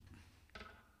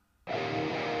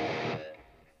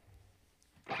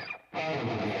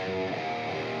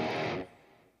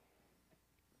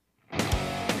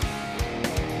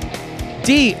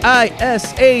DISHIN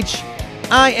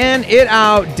it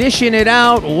out, dishing it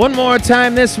out one more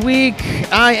time this week.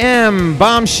 I am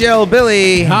Bombshell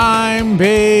Billy. I'm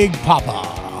Big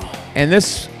Papa. And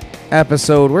this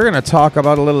episode, we're going to talk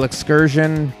about a little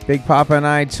excursion Big Papa and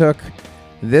I took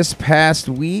this past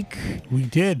week. We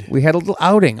did. We had a little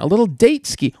outing, a little date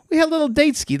ski. We had a little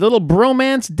date ski, little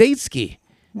bromance date ski.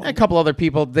 And a couple other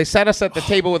people. They sat us at the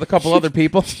table with a couple other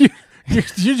people.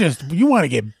 You want to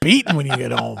get beaten when you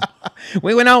get home.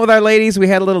 We went out with our ladies. We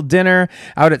had a little dinner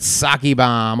out at Sake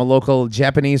Bomb, a local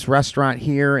Japanese restaurant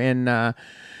here in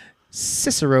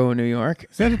Cicero, New York.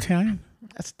 Is that Italian?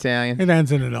 That's Italian. It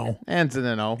ends in an O. Ends in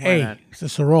an O. Why Hey, not?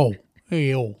 Cicero.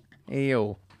 Hey, O.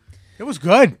 Ayo. It was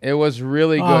good. It was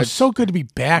really Oh, good. so good to be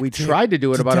back. We tried to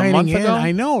do it about a month dining in. ago.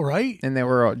 I know, right? And they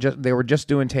were just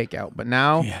doing takeout, but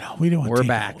now We don't want we're takeout.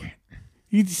 back.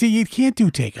 You see, you can't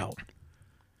do takeout.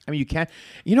 I mean, you can't.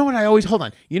 You know what I always hold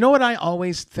on. You know what I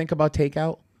always think about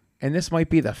takeout, and this might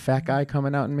be the fat guy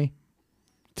coming out in me.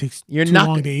 Takes You're too not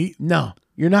long to eat. No,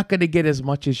 you're not going to get as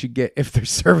much as you get if they're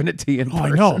serving it to you in Oh, I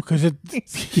person. know,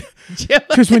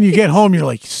 because when you get home, you're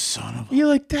like, son of a. You're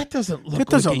like, that doesn't look. That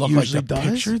doesn't like it look like usually the does.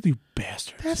 picture, you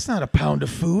bastard. That's not a pound of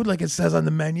food like it says on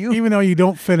the menu. Even though you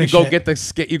don't You finish go it. get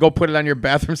the you go put it on your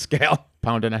bathroom scale.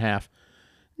 Pound and a half.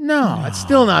 No, it's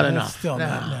still not That's enough. Still No.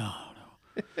 not.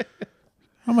 No.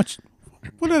 How much?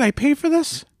 What did I pay for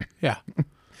this? Yeah.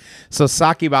 So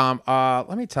Sake Bomb,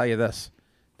 let me tell you this.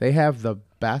 They have the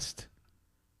best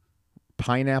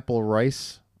pineapple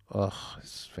rice. Ugh,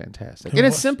 it's fantastic. And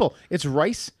it's simple. It's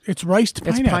rice. It's riced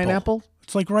pineapple. It's pineapple.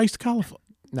 It's like riced cauliflower.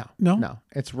 No. No? No.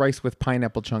 It's rice with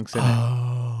pineapple chunks in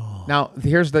it. Now,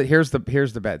 here's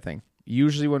the bad thing.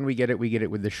 Usually when we get it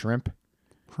with the shrimp.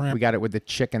 Shrimp. We got it with the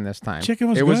chicken this time. Chicken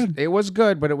was it good. It was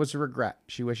good, but it was a regret.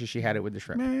 She wishes she had it with the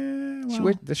shrimp.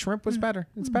 The shrimp was better.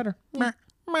 It's better. Meh.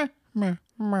 Meh.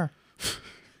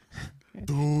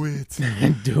 Do it.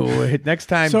 Do it. Next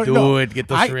time, Get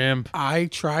the shrimp. I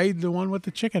tried the one with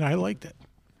the chicken. I liked it.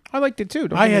 I liked it too.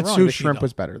 Don't I get me had wrong. The sushi, shrimp though.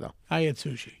 was better, though. I had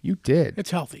sushi. You did.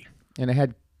 It's healthy. And it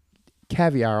had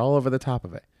caviar all over the top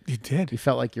of it. You did. You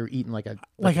felt like you're eating like I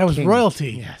was king.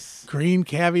 royalty. Yes. Green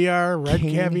caviar, red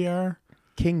King. caviar.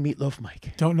 King Meatloaf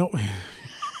Mike. Don't know.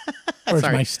 Where's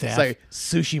Sorry, my staff? Sorry,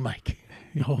 Sushi Mike.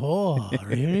 Oh,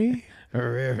 really?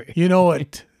 Very. You know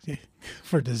what?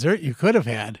 For dessert, you could have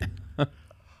had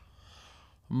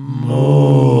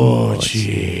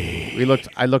mochi.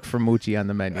 I looked for mochi on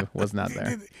the menu. Was not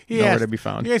there. Nowhere to be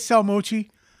found. You guys sell mochi?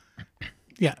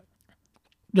 Yeah.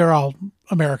 They're all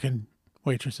American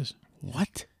waitresses.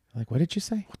 What? Like, what did you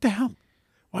say? What the hell?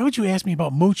 Why would you ask me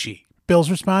about mochi?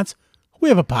 Bill's response, we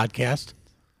have a podcast.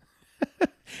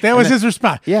 That was his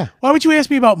response. Yeah. Why would you ask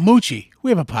me about mochi? We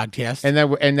have a podcast. And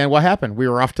then what happened? We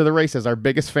were off to the races. Our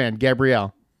biggest fan,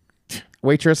 Gabrielle.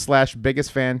 Waitress /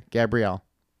 biggest fan, Gabrielle.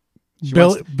 She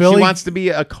wants to be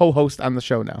a co-host on the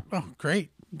show now. Oh,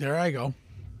 great. There I go.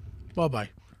 Bye-bye.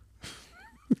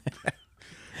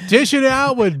 Dishing it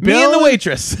out with Bill. Me and the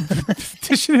waitress.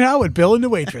 Dishing it out with Bill and the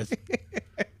waitress. It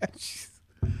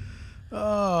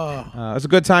was a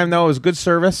good time, though. It was good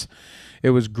service. It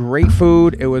was great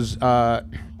food. It was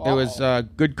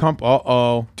good comp.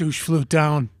 Uh-oh. Douche flute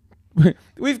down.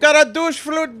 We've got a douche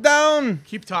flute down.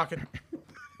 Keep talking.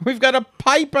 We've got a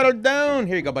piper down.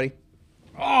 Here you go, buddy.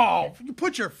 Oh, you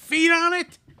put your feet on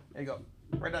it? There you go.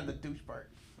 Right on the douche part.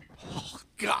 Oh,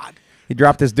 God. He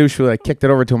dropped his douche flute. I kicked it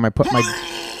over to him. I put my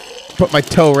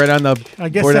toe right on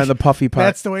the puffy part.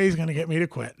 That's the way he's going to get me to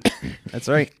quit. That's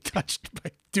right. Touched my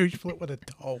douche flute with a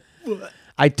toe.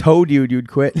 I told you'd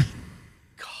quit.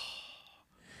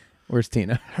 Where's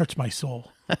Tina? Hurts my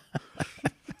soul.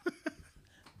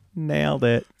 Nailed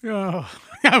it. Oh,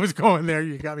 I was going there.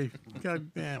 You got me.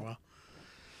 Yeah, well.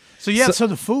 So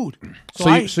the food.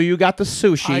 So you got the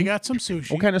sushi. I got some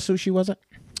sushi. What kind of sushi was it?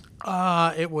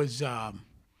 It was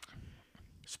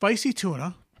spicy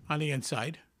tuna on the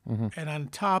inside, and on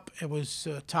top it was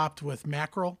topped with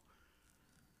mackerel,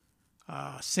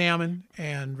 salmon,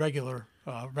 and regular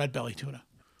red belly tuna,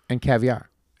 And caviar.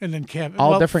 and then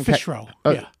different fish roe.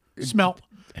 Smelt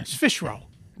it's fish roe,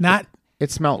 not It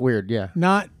smelled weird, yeah.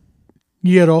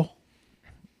 gyro,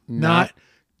 not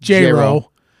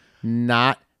gyro,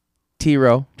 not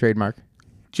T-Row, trademark.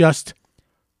 just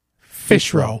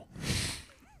fish roe.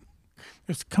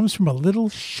 It comes from a little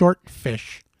short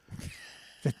fish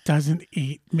that doesn't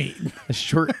eat meat. A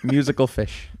short musical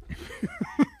fish.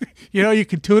 You know, you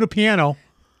can tune a piano.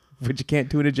 But you can't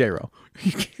tune a gyro.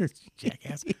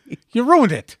 Jackass. You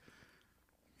ruined it.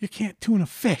 You can't tune a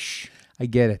fish. I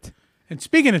get it. And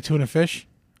speaking of tuna fish,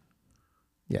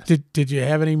 Yes. did you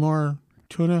have any more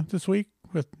tuna this week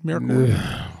with Miracle?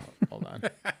 Hold on.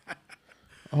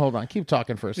 Hold on. Keep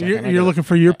talking for a second. You're looking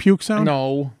for your puke sound?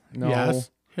 No.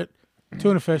 Yes. Hit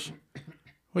tuna fish.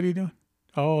 What are you doing?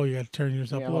 Oh, you got to turn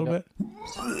yours up a little bit.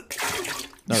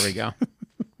 There we go.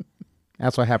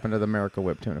 That's what happened to the America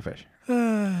Whip tuna fish.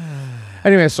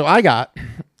 Anyway, so I got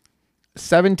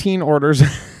 17 orders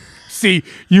See,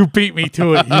 you beat me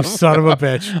to it, you son of a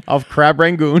bitch. of crab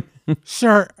rangoon.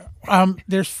 Sir,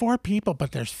 there's 4 people,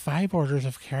 but there's 5 orders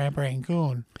of crab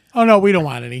rangoon. Oh, no, we don't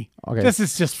want any. Okay. This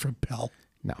is just for Bill.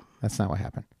 No, that's not what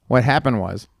happened. What happened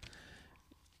was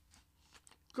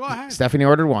Go ahead. Stephanie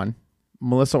ordered 1.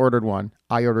 Melissa ordered 1.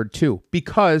 I ordered 2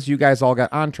 because you guys all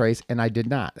got entrees and I did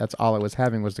not. That's all I was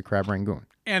having was the crab rangoon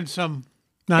And some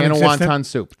and a non-existent. wonton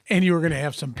soup. And you were going to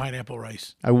have some pineapple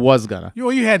rice. I was gonna. You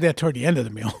had that toward the end of the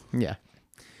meal. Yeah.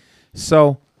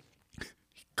 So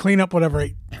Clean up whatever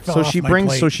fell off my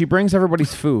plate. she brings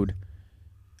everybody's food.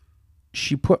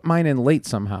 She put mine in late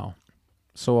somehow.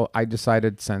 So I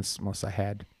decided, since Melissa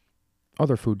had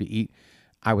other food to eat,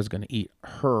 I was going to eat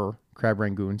her crab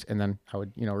rangoons and then I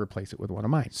would, replace it with one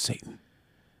of mine. Satan.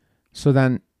 So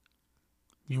then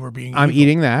You were being I'm evil.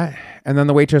 eating that, and then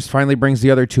the waitress finally brings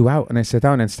the other 2 out, and I sit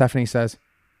down, and Stephanie says,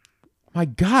 "My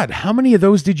God, how many of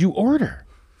those did you order?"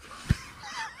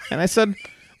 And I said,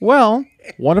 "Well,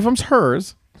 one of them's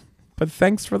hers, but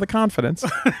thanks for the confidence."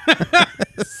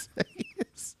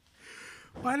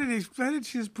 Why did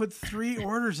she just put 3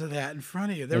 orders of that in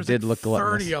front of you? There It was did like look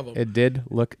 30 gluttonous. of them. It did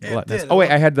look gluttonous. did. Oh,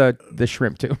 wait, I had the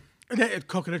shrimp, too.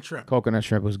 Coconut shrimp. Coconut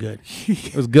shrimp was good.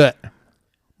 It was good.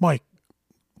 Mike,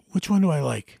 which one do I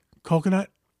like? Coconut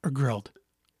or grilled?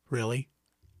 Really?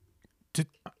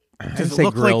 I'd Does it say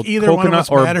look grilled. like either one of us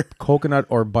matter? Coconut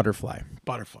or butterfly.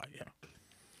 Butterfly, yeah.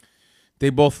 They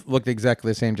both looked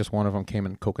exactly the same, just one of them came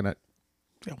in coconut.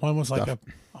 Yeah, one was like a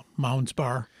Mounds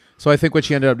bar So I think what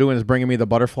she ended up doing is bringing me the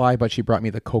butterfly, but she brought me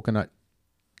the coconut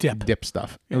dip.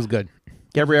 stuff. It was good.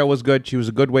 Gabrielle was good. She was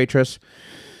a good waitress.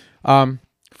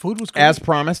 Food was good. As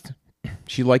promised,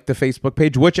 she liked the Facebook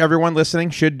page, which everyone listening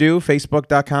should do.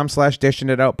 Facebook.com/Dishing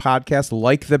It Out podcast.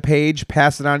 Like the page.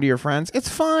 Pass it on to your friends. It's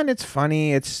fun. It's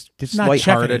funny. It's not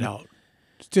lighthearted. checking it out.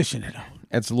 It's dishing it out.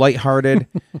 It's lighthearted.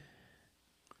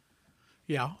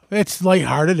 Yeah, it's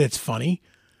lighthearted. It's funny.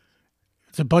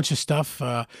 It's a bunch of stuff.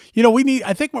 I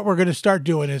think what we're going to start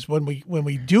doing is when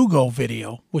we do go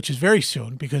video, which is very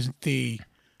soon, because the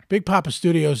Big Papa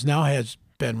Studios now has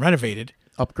been renovated.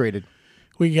 Upgraded.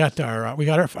 We got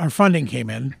our funding came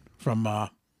in from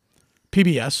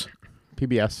PBS.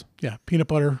 PBS. Yeah, Peanut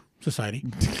Butter Society.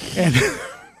 And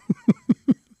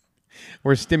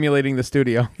We're stimulating the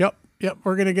studio. yep,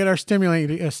 we're going to get our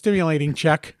stimulating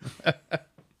check.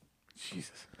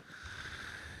 Jesus.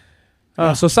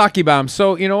 So Sake Bomb.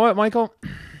 So you know what, Michael?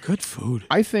 Good food.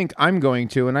 I think I'm going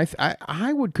to, and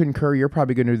I would concur. You're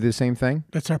probably going to do the same thing.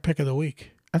 That's our pick of the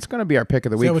week. That's going to be our pick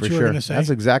of the that week what for you were sure. gonna say? That's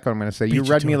exactly what I'm going to say. You Beat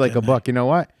you read to me it, like a didn't book. You know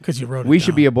what? Because you wrote it We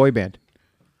should down. be a boy band.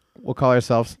 We'll call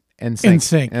ourselves NSYNC. In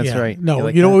sync. That's yeah. right. No,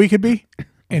 like you know that? what we could be?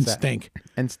 In that? stink.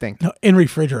 NSYNC. No, in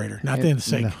refrigerator, not in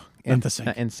sink. No, Not the sink.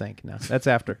 Not NSYNC. No, that's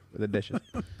after the dishes.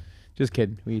 Just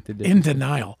kidding. We eat the dishes. In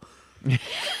denial.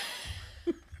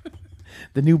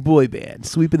 The new boy band,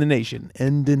 sweeping the nation.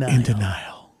 In denial. In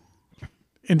denial.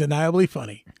 Indeniably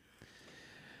funny.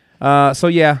 So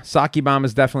yeah, Sake Bomb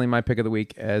is definitely my pick of the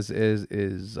week. As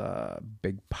is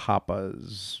Big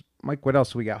Papa's. Mike, what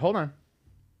else we got? Hold on.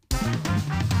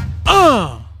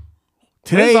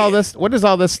 Today, What is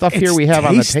all this stuff here we have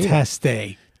on the table? Test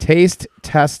day. Taste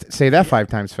test. Say that 5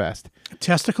 times fast.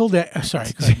 Testicle day.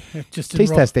 Sorry. go ahead. Just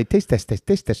Taste enroll- test day. Taste test.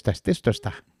 Taste test.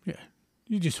 Yeah.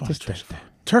 You just want Taste to try test. it.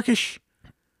 Turkish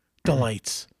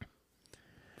delights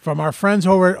from our friends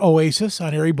over at Oasis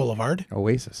on Erie Boulevard.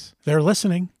 Oasis. They're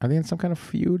listening. Are they in some kind of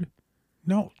feud?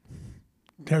 No,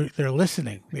 they're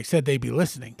listening. They said they'd be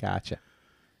listening. Gotcha.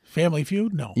 Family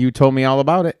Feud? No. You told me all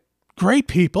about it. Great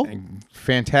people.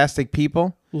 Fantastic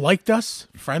people. Liked us.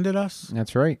 Friended us.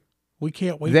 That's right. We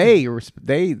can't wait. They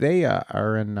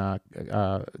are in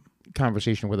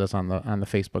conversation with us on the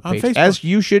Facebook On page, Facebook. as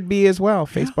you should be as well.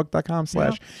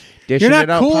 Facebook.com/Dishing You're It not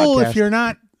Out cool podcast. if you're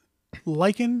not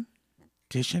liking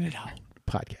Dishing It Out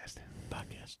podcast.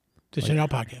 Dishing It Out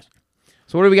podcast.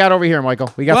 So what do we got over here,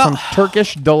 Michael? We got Well, some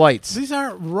Turkish delights. These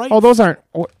aren't right. Oh, those aren't.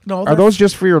 No, Are they're- those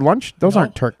just for your lunch? Those No.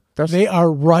 aren't Turk. They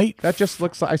are right. That just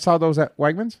looks like I saw those at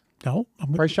Wegmans. No,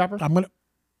 I'm Price Chopper? gonna.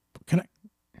 Can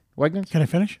Wegmans? I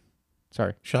finish?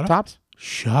 Sorry. Shut up. Tops?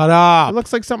 Shut up. It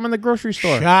looks like something in the grocery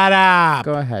store. Shut up.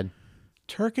 Go ahead.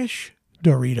 Turkish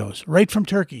Doritos, right from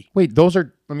Turkey. Wait, those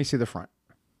are. Let me see the front.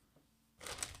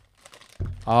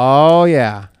 Oh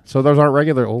yeah. So those aren't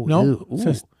regular. Oh No, ew. it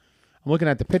says- I'm looking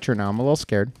at the picture now. I'm a little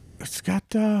scared. It's got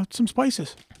some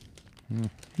spices.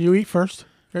 You eat first.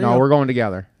 There you No, go. we're going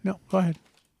together. No, go ahead.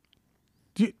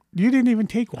 You didn't even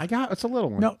take one. I got it's a little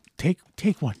one. No, take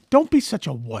one. Don't be such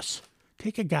a wuss.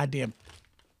 Take a goddamn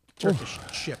Turkish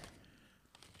chip.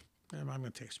 I'm going to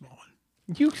take a small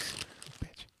one. You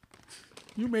bitch.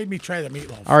 You made me try the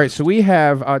meatloaf. All right, so we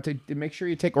have to make sure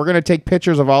you take. We're gonna take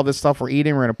pictures of all this stuff we're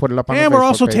eating. We're gonna put it up on. And the we're Facebook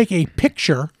also page. taking a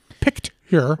picture.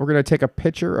 We're gonna take a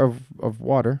picture of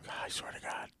water. I swear to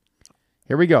God.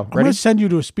 Here we go. I'm Ready? going to send you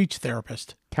to a speech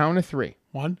therapist. Count of 3.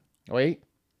 1. Wait.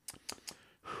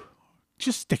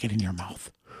 Just stick it in your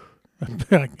mouth.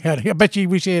 I bet you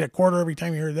wish you ate a quarter every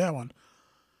time you heard that one.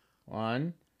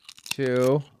 1,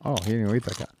 2. Oh, he didn't eat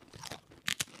that guy.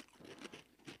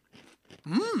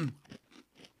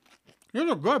 These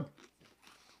are good.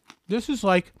 This is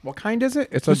like What kind is it?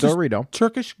 It's a This is Dorito.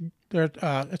 Turkish.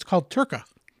 It's called Turka.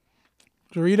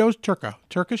 Doritos Turka.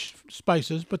 Turkish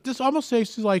spices, but this almost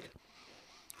tastes like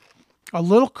a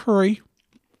little curry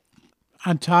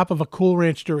on top of a Cool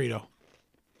Ranch Dorito.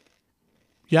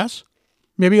 Yes?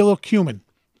 Maybe a little cumin.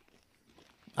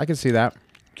 I can see that.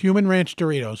 Cumin Ranch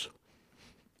Doritos.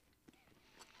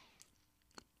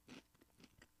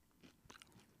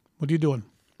 What are you doing?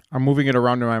 I'm moving it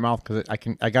around in my mouth because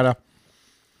I gotta.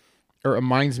 It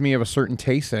reminds me of a certain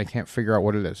taste, and I can't figure out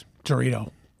what it is.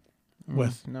 Dorito.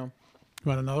 With. No. You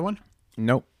want another one?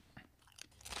 Nope.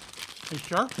 Are you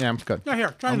sure? Yeah, I'm good. Yeah,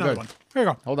 here. Try I'm another good. one. Here you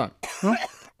go. Hold on.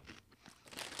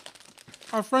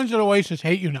 Our friends at Oasis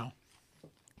hate you now.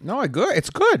 No, it's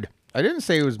good. I didn't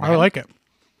say it was bad. I like it.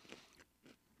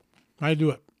 I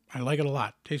do it. I like it a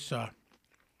lot. Tastes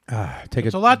Take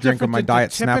it's a lot drink of different my than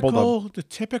diet the typical, Snapple. the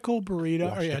typical burrito.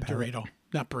 Wash Or yeah, the palate. Dorito,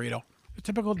 not burrito. The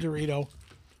typical Dorito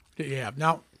that you have.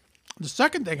 Now, the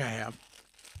second thing I have,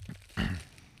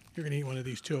 you're gonna eat one of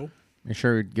these too. Make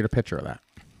sure you get a picture of that.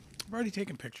 I've already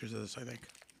taken pictures of this. I think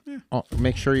Oh,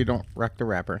 make sure you don't wreck the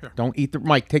wrapper. Don't eat the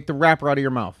Mike. Take the wrapper out of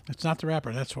your mouth. it's not the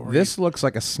wrapper. That's what we're This looks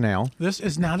like a snail. eating. This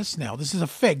is not a snail. This is a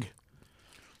fig.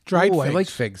 Dried Ooh, figs. I like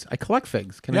figs. I collect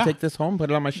figs. Can Yeah. I take this home? Put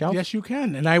it on my shelf. Yes, you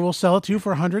can, and I will sell it to you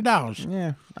for $100.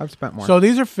 Yeah, I've spent more. So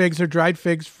these are figs. They're dried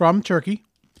figs from Turkey.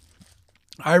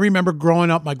 I remember growing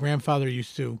up, my grandfather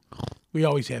used to. We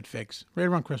always had figs right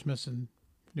around Christmas and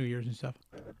New Year's and stuff.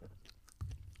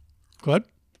 Good.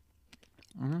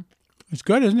 Mm-hmm. It's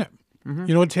good, isn't it? Mm-hmm.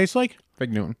 You know what it tastes like?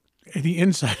 Fig Newton. The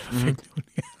inside of a fig.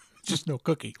 Just no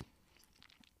cookie.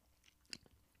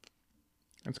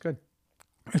 That's good.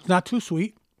 It's not too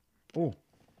sweet. Oh,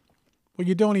 Well,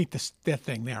 you don't eat that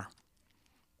thing there.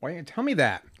 why didn't you tell me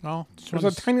that? Well, There's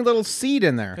a tiny little seed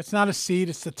in there. it's not a seed.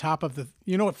 It's the top of the.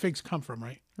 You know what figs come from,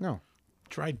 right? No.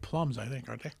 Dried plums, I think,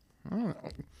 aren't they?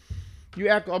 You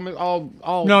act all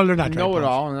No, they're not dried know it plums.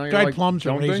 all. And then you're Dried like, plums or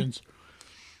 "Don't they?" raisins.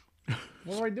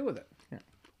 What do I do with it? Here.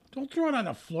 Don't throw it on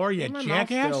the floor, you My mouth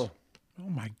jackass. still. Oh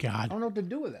my I God. don't know what to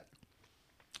do with it.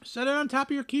 Set it on top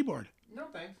of your keyboard. No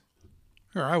thanks.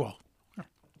 Here, I will. Here.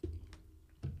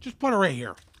 Just put it right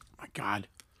here. My God.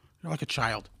 You're like a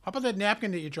child. How about that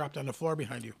napkin that you dropped on the floor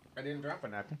behind you? I didn't drop a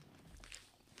napkin.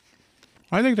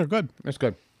 I think they're good. It's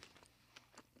good.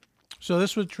 So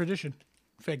this was tradition.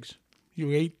 Figs.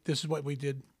 You ate, this is what we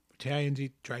did. Italians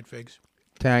eat dried figs.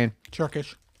 Italian.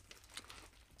 Turkish.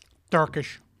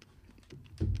 Turkish.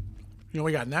 You know what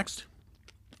we got next?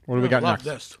 What do we got Love next?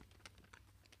 this.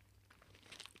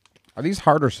 Are these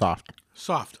hard or soft?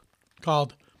 Soft.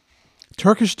 Called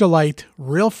Turkish Delight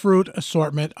Real Fruit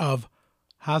Assortment of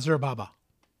Hazar Baba.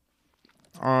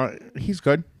 He's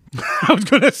good. I was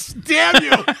going to damn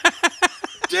you.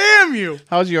 Damn you.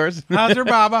 How's yours? How's your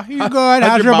baba? He's good.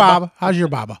 How's your baba? How's your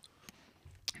baba?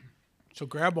 So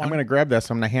grab one. I'm gonna grab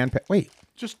this. I'm gonna hand pick. Wait,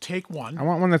 Just take one. I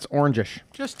want one that's orangish.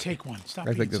 Just take one. Stop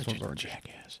I being think this such one's a orange.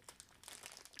 jackass.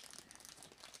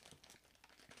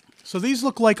 So these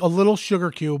look like a little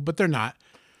sugar cube, but they're not.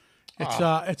 It's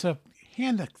a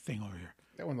hand that thing over here.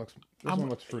 That one looks. This one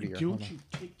looks fruitier. Dude, Hold on. you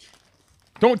take-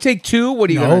 Don't take two. What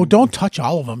are you? No, gonna- don't touch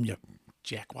all of them, you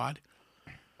jackwad.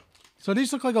 So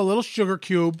these look like a little sugar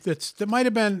cube that might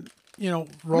have been, How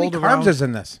rolled many around. carbs is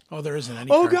in this? Oh, there isn't any.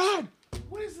 Oh carbs. God!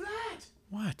 What is that?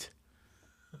 What?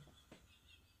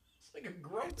 It's like a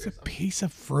growth. It's a piece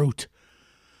of fruit.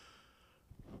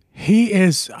 He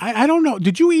is. I don't know.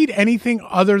 Did you eat anything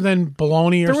other than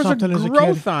bologna or There was something a as a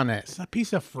growth kid? on it. It's a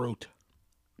piece of fruit.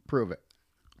 Prove it.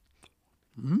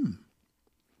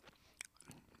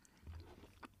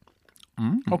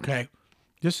 Okay,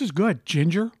 this is good.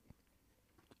 Ginger.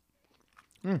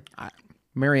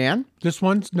 Marianne? This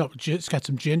one's no. It's got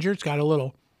some ginger. It's got a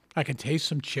little. I can taste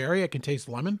some cherry. I can taste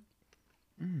lemon.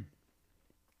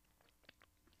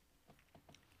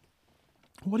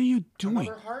 What are you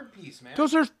doing? hard piece, man.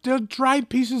 Those are they're dried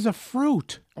pieces of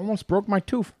fruit. Almost broke my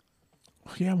tooth.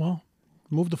 Yeah, well,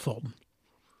 Move the Fulton.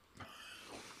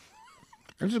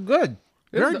 This is good.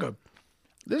 Very good.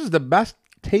 This is the best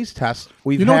taste test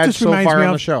we've You know what had this so reminds far me on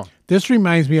of? the show. This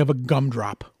reminds me of a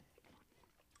gumdrop,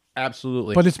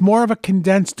 Absolutely. but it's more of a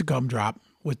condensed gumdrop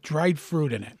with dried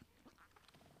fruit in it.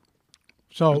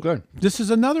 So That's good. this is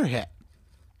another hit.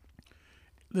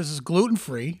 This is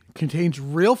gluten-free, contains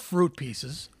real fruit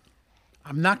pieces.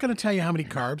 I'm not going to tell you how many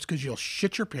carbs because you'll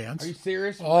shit your pants. Are you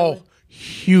serious? Oh,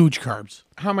 huge carbs.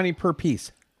 How many per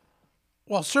piece?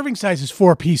 Well, serving size is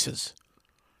 4 pieces.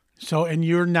 So, and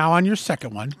you're now on your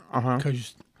second one.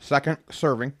 Because Second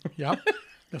serving. yep,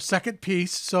 the second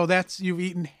piece. So that's you've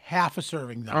eaten half a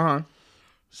serving now.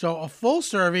 So a full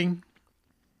serving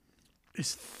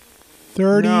is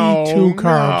 32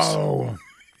 carbs. No.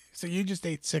 So you just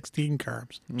ate 16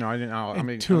 carbs. No, I didn't. No, I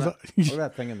mean, two of look the- at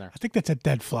that thing in there. I think that's a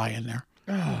dead fly in there,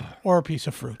 or a piece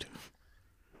of fruit.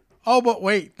 Oh, but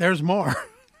wait, there's more.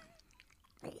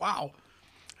 Wow,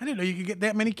 I didn't know you could get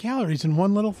that many calories in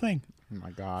one little thing. Oh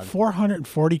my God.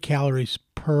 440 calories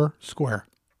per square.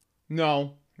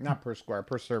 No, not per square.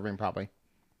 Per serving, probably.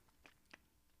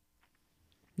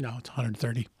 No, it's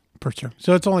 130 per serving.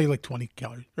 So it's only like 20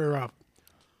 calories or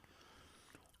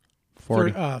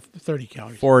 40. 30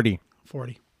 calories. 40.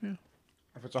 40. Yeah,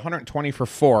 If it's 120 for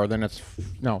 4, then it's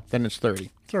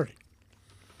 30. 30.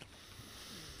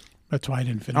 That's why I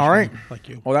didn't finish. All right. mine like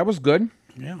you. Well, that was good.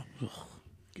 Yeah.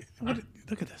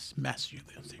 Look at this mess you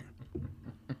live here.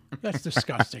 That's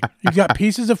disgusting. You've got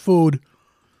pieces of food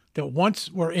that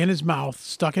once were in his mouth,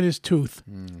 stuck in his tooth.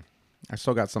 I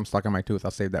still got some stuck in my tooth.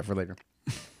 I'll save that for later.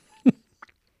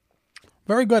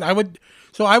 Very good. I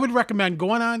would recommend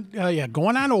going on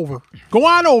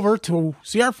over to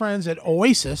see our friends at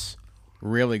Oasis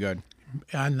Really good.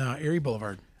 on Erie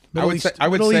Boulevard. I would say-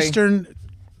 Middle Eastern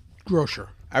grocer.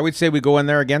 I would say we go in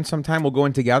there again sometime. We'll go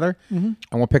in together and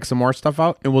we'll pick some more stuff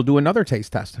out and we'll do another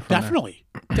taste test. from there.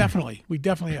 Definitely. We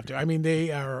definitely have to. I mean,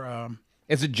 they are.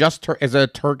 Is it just is it a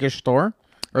Turkish store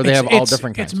or they have all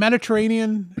different kinds? It's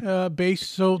Mediterranean based.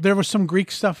 So there was some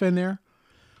Greek stuff in there.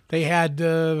 They had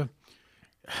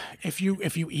if you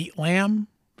eat lamb,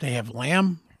 they have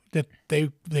lamb that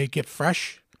they get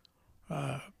fresh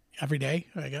every day,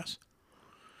 I guess.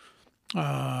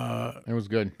 It was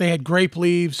good. They had grape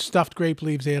leaves, stuffed grape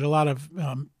leaves. They had a lot of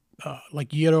like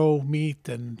gyro meat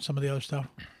and some of the other stuff.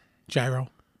 Gyro.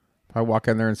 If I walk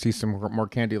in there and see some more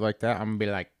candy like that, I'm gonna be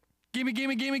like, Gimme,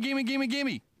 gimme, gimme, gimme, gimme,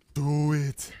 gimme. Do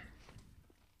it.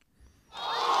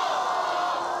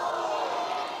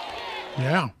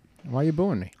 Yeah. "Why are you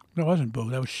booing me?" That wasn't boo.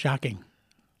 That was shocking.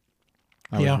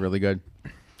 That Yeah. was really good.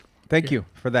 Thank you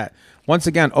for that. Once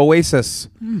again, Oasis.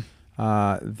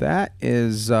 That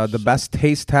is the best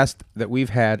taste test that we've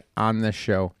had on this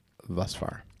show thus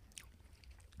far.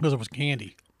 Because it was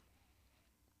candy.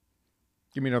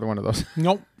 Give me another one of those.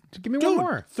 Nope. Give me Dude, one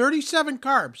more. 37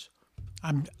 carbs.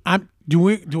 Do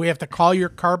we have to call your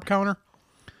carb counter?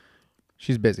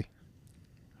 She's busy.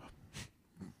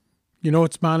 You know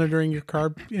what's monitoring your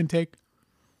carb intake?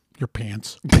 Your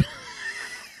pants.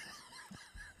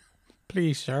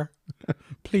 Please, sir.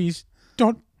 Please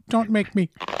don't make me.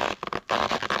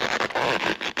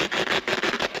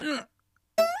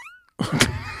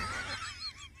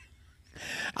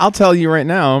 I'll tell you right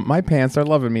now, my pants are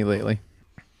loving me lately.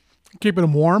 Keeping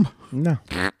them warm. No.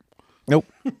 Nope.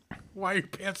 Why are your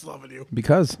pants loving you?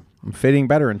 Because I'm fitting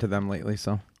better into them lately,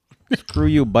 so screw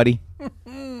you, buddy.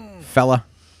 Fella.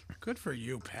 Good for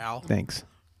you, pal. Thanks.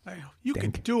 You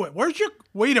can do it.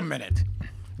 Wait a minute.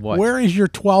 What? Where is your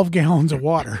 12 gallons of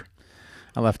water?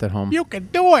 I left it home. You can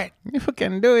do it. You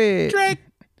can do it. Drink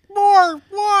more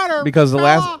water. Because the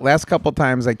fella. last couple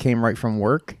times I came right from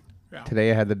work. Yeah.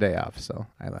 Today I had the day off, so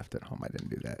I left it home. I didn't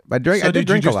do that. But I So did you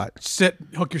drink a just lot.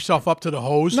 hook yourself up to the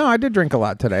hose? No, I did drink a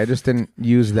lot today. I just didn't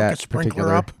use that sprinkler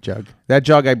particular up? jug. That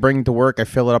jug I bring to work, I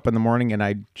fill it up in the morning, and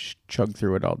I chug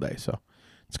through it all day. So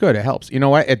it's good. It helps. You know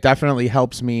what? It definitely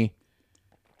helps me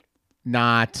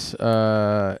not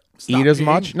eat as eating?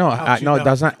 much. No, Helps you no, it not-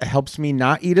 does not. It helps me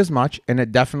not eat as much, and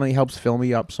it definitely helps fill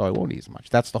me up so I won't eat as much.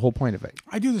 That's the whole point of it.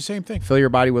 I do the same thing. Fill your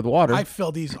body with water. I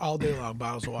fill these all day long,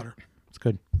 bottles of water. It's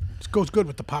good. It goes good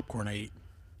with the popcorn I eat.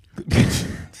 I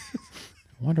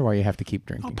wonder why you have to keep Oh,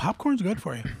 drinking. popcorn's good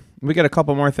for you. We got a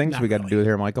couple more things Not we got to really. do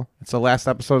here, Michael. It's the last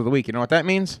episode of the week. You know what that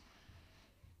means?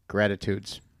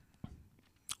 Gratitudes.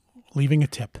 Leaving a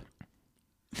tip.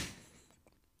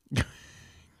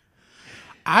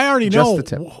 I already Just know. the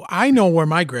tip. I know where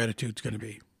my gratitude's going to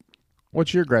be.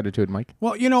 What's your gratitude, Mike?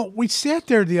 Well, we sat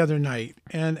there the other night,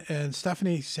 and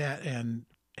Stephanie sat and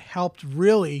helped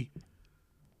really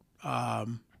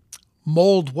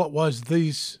mold what was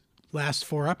these last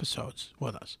 4 episodes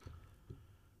with us.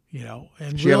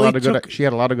 and She had a really lot of took good. She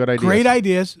had a lot of good ideas. great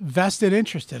ideas, vested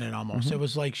interest in it almost. It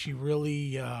was like she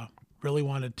really, really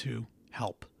wanted to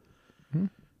help,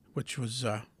 which was,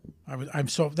 I'm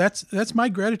so, that's my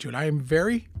gratitude. I am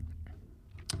very,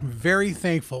 very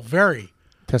thankful,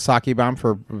 to Saki Bomb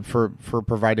for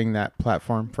providing that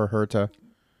platform for her to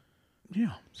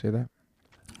say that.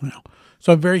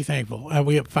 So I'm very thankful.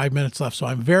 We have 5 minutes left, so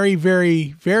I'm very,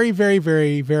 very, very, very,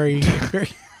 very, very, very,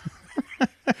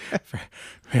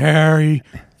 very.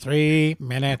 3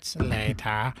 minutes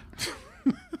later.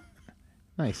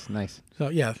 Nice. So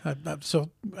yeah, so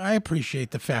I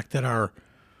appreciate the fact that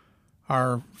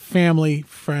our family,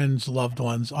 friends, loved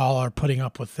ones, all are putting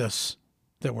up with this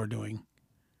that we're doing.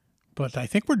 But I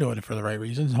think we're doing it for the right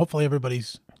reasons. Hopefully,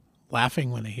 everybody's laughing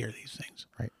when they hear these things.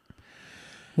 Right.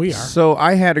 We are. So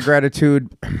I had a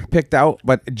gratitude picked out,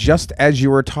 but just as you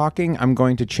were talking, I'm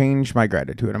going to change my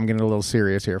gratitude. I'm getting a little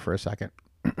serious here for a second.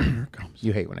 Here it comes.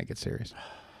 You hate when I get serious.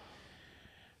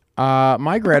 My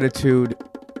gratitude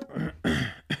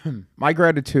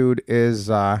is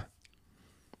gonna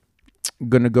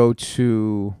go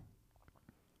to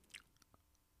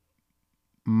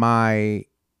my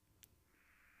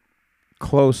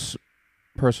close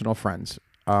personal friends.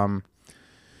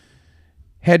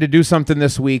 Had to do something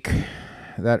this week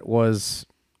that was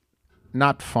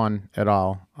not fun at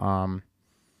all.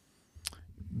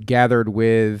 Gathered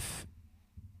with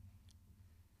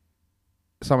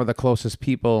some of the closest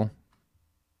people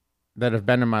that have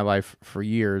been in my life for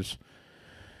years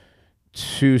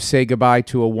to say goodbye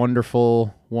to a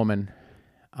wonderful woman.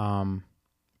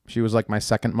 She was like my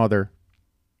second mother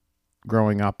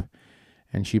growing up,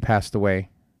 and she passed away.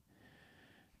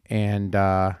 And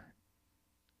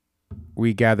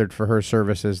we gathered for her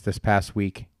services this past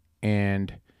week,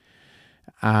 and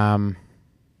it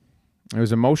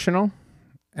was emotional.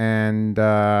 And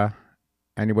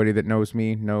anybody that knows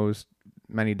me knows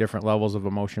many different levels of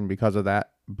emotion because of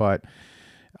that. But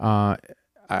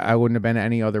I wouldn't have been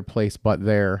any other place but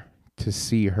there to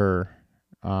see her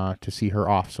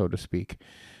off, so to speak.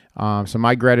 So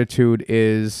my gratitude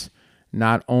is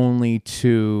not only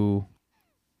to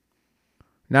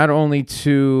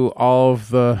all of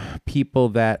the people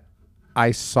that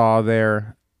I saw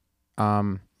there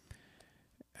on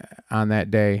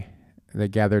that day that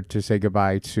gathered to say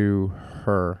goodbye to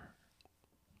her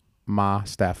Ma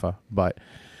Staffa, but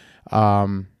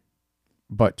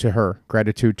to her,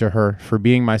 gratitude to her for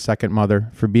being my second mother,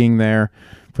 for being there,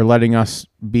 for letting us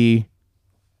be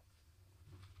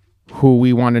who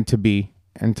we wanted to be,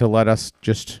 and to let us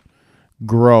just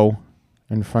grow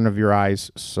in front of your eyes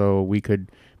so we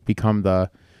could become the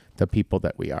people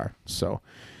that we are. So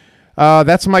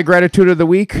that's my gratitude of the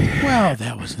week. Well,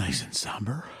 that was nice and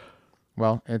somber.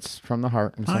 Well, it's from the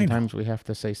heart, and sometimes we have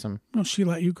to say some No, she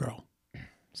let you grow.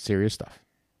 serious stuff.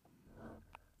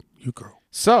 You grow.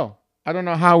 So I don't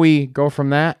know how we go from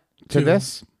that to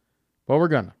this, but we're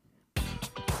gonna.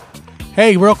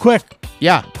 Hey, real quick,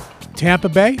 Yeah, Tampa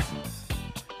Bay.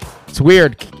 it's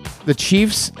weird. The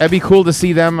Chiefs. It'd be cool to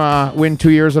see them win 2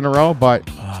 years in a row, but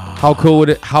how cool would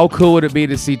it be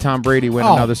to see Tom Brady win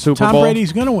another Super Bowl? Tom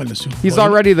Brady's gonna win the Super Bowl. He's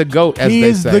already the GOAT, as He they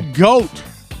is say. the GOAT.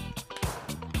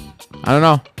 I don't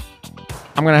know.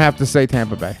 I'm gonna have to say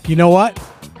Tampa Bay, You know what?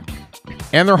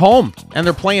 and they're home, and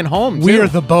they're playing home. We too. are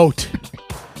the boat.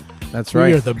 That's We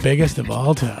right. are the biggest of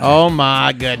all time. Oh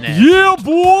my goodness. Yeah,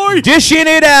 boy. Dishing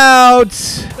it out.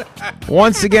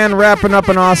 Once again, wrapping up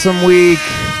an awesome week.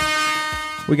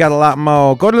 We got a lot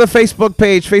more. Go to the Facebook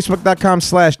page,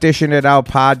 facebook.com/dishing it out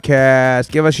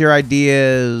podcast. Give us your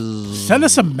ideas. Send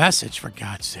us a message, for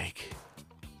God's sake.